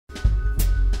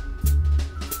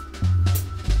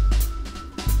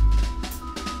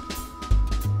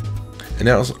And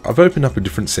now I've opened up a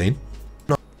different scene,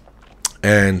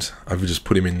 and I've just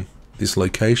put him in this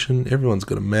location. Everyone's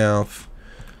got a mouth.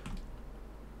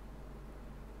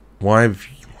 Why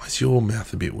is your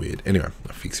mouth a bit weird? Anyway,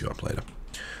 I'll fix you up later.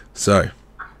 So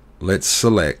let's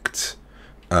select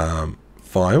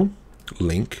file,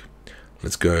 link.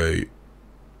 Let's go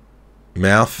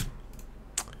mouth,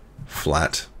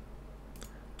 flat.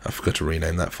 I forgot to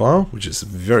rename that file, which is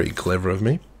very clever of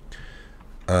me.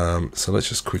 So let's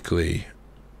just quickly,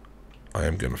 I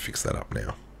am going to fix that up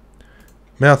now.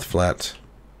 Mouth flat.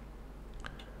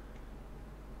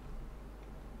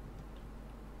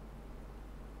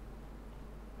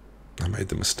 I made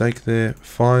the mistake there.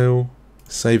 File,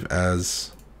 save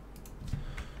as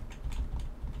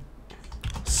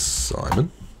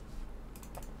Simon.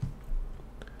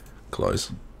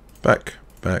 Close. Back.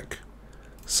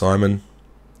 Simon.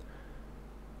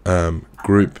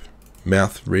 Group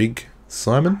mouth rig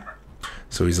Simon.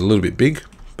 So he's a little bit big,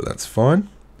 but that's fine.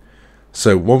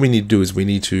 So what we need to do is we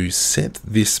need to set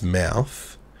this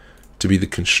mouth to be the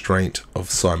constraint of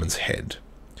Simon's head.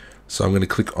 So I'm going to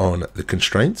click on the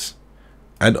constraints,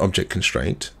 add object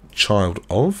constraint, child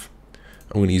of.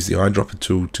 I'm going to use the eyedropper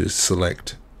tool to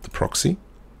select the proxy.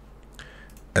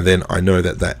 And then I know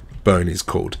that that bone is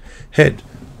called head.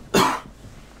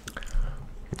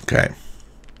 Okay.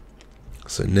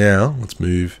 So now let's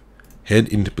move head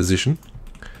into position.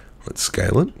 Let's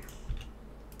scale it.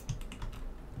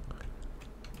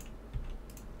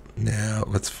 Now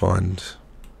let's find,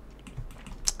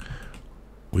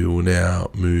 we will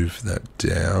now move that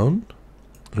down.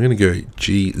 I'm going to go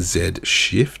GZ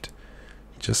shift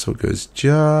just so it goes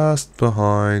just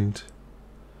behind.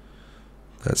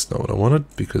 That's not what I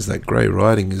wanted because that grey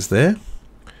writing is there.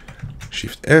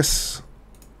 Shift S.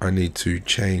 I need to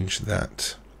change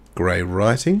that grey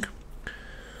writing.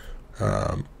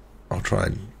 I'll try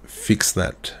and fix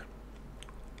that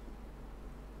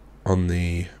on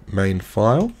the main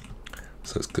file.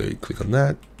 So let's go click on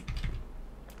that.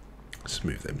 Just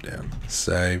move them down.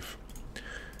 Save.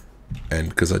 And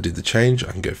because I did the change,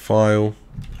 I can go File.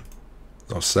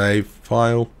 I'll save,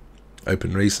 File,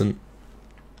 Open Recent.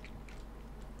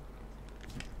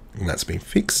 And that's been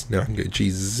fixed. Now I can go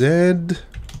GZ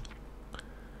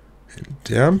and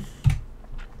down.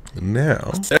 And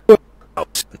now,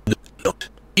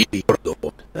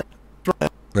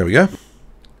 there we go.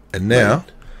 And now,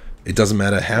 it doesn't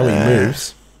matter how he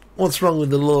moves. What's wrong with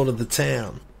the lord of the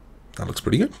town? That looks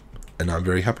pretty good. And I'm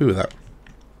very happy with that.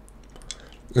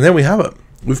 And there we have it.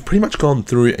 We've pretty much gone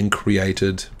through and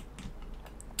created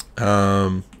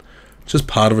just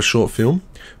part of a short film.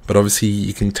 But obviously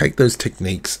you can take those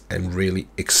techniques and really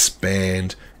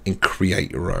expand and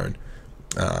create your own.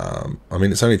 I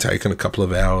mean, it's only taken a couple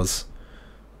of hours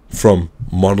from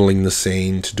modeling the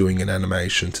scene to doing an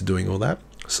animation to doing all that.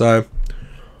 So,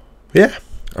 yeah,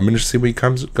 I'm interested to see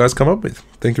what you guys come up with.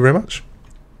 Thank you very much.